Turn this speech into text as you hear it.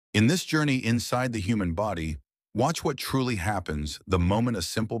In this journey inside the human body, watch what truly happens the moment a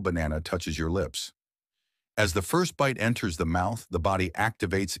simple banana touches your lips. As the first bite enters the mouth, the body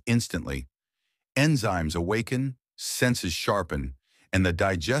activates instantly. Enzymes awaken, senses sharpen, and the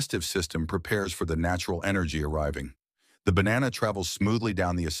digestive system prepares for the natural energy arriving. The banana travels smoothly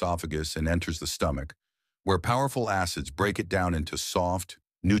down the esophagus and enters the stomach, where powerful acids break it down into soft,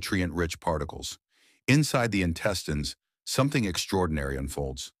 nutrient-rich particles. Inside the intestines, something extraordinary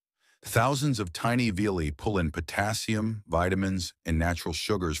unfolds. Thousands of tiny villi pull in potassium, vitamins, and natural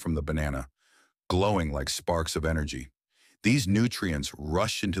sugars from the banana, glowing like sparks of energy. These nutrients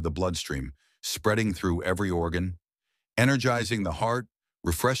rush into the bloodstream, spreading through every organ, energizing the heart,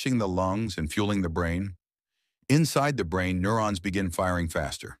 refreshing the lungs, and fueling the brain. Inside the brain, neurons begin firing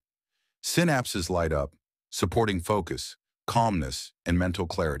faster. Synapses light up, supporting focus, calmness, and mental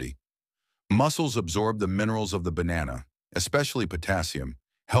clarity. Muscles absorb the minerals of the banana, especially potassium,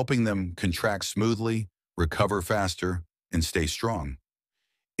 helping them contract smoothly, recover faster, and stay strong.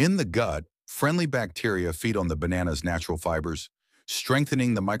 In the gut, friendly bacteria feed on the banana's natural fibers,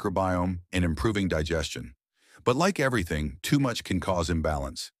 strengthening the microbiome and improving digestion. But like everything, too much can cause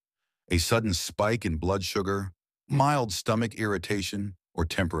imbalance. A sudden spike in blood sugar, mild stomach irritation, or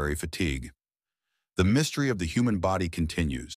temporary fatigue. The mystery of the human body continues.